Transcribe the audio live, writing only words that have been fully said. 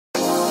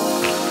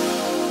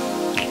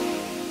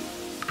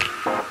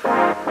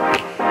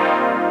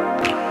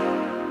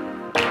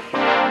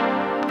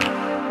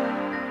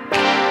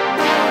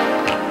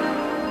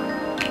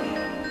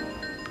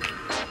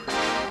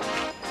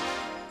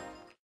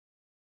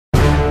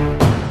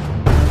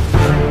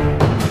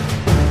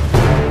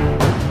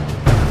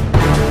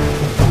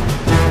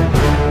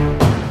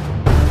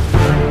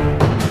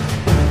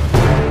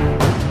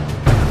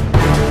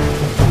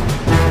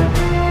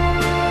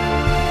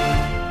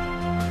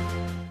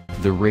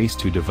the race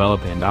to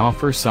develop and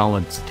offer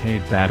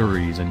solid-state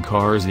batteries in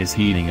cars is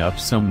heating up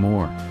some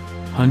more.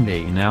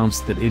 Hyundai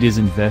announced that it is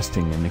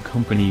investing in a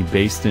company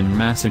based in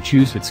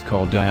Massachusetts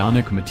called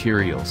Ionic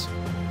Materials.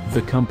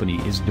 The company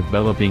is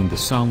developing the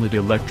solid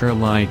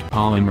electrolyte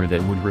polymer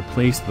that would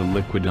replace the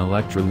liquid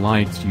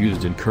electrolytes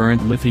used in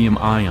current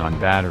lithium-ion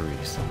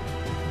batteries.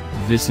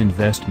 This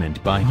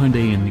investment by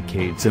Hyundai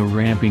indicates a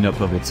ramping up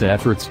of its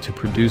efforts to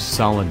produce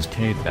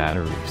solid-state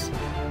batteries.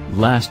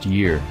 Last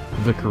year,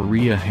 the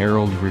Korea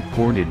Herald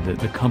reported that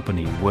the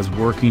company was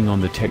working on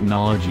the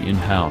technology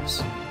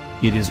in-house.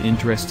 It is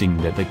interesting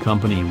that the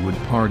company would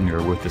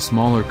partner with a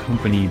smaller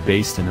company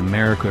based in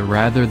America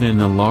rather than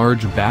a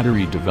large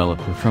battery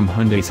developer from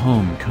Hyundai's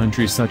home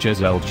country such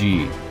as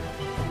LG.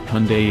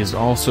 Hyundai is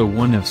also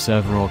one of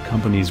several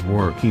companies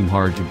working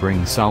hard to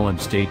bring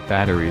solid-state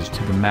batteries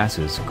to the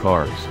masses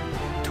cars.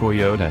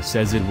 Toyota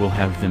says it will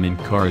have them in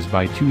cars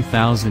by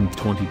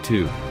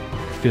 2022.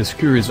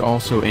 Fisker is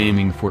also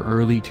aiming for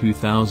early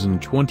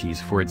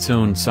 2020s for its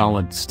own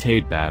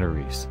solid-state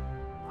batteries.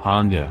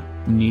 Honda,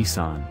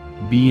 Nissan,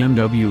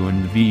 BMW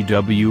and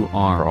VW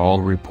are all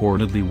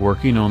reportedly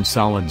working on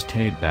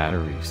solid-state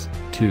batteries,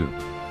 too.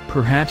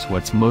 Perhaps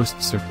what's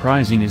most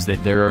surprising is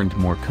that there aren't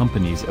more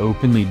companies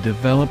openly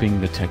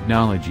developing the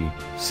technology,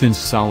 since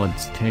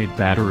solid-state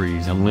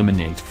batteries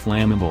eliminate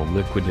flammable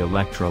liquid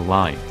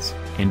electrolytes,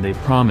 and they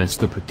promise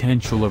the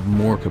potential of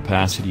more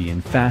capacity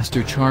and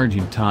faster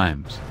charging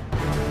times.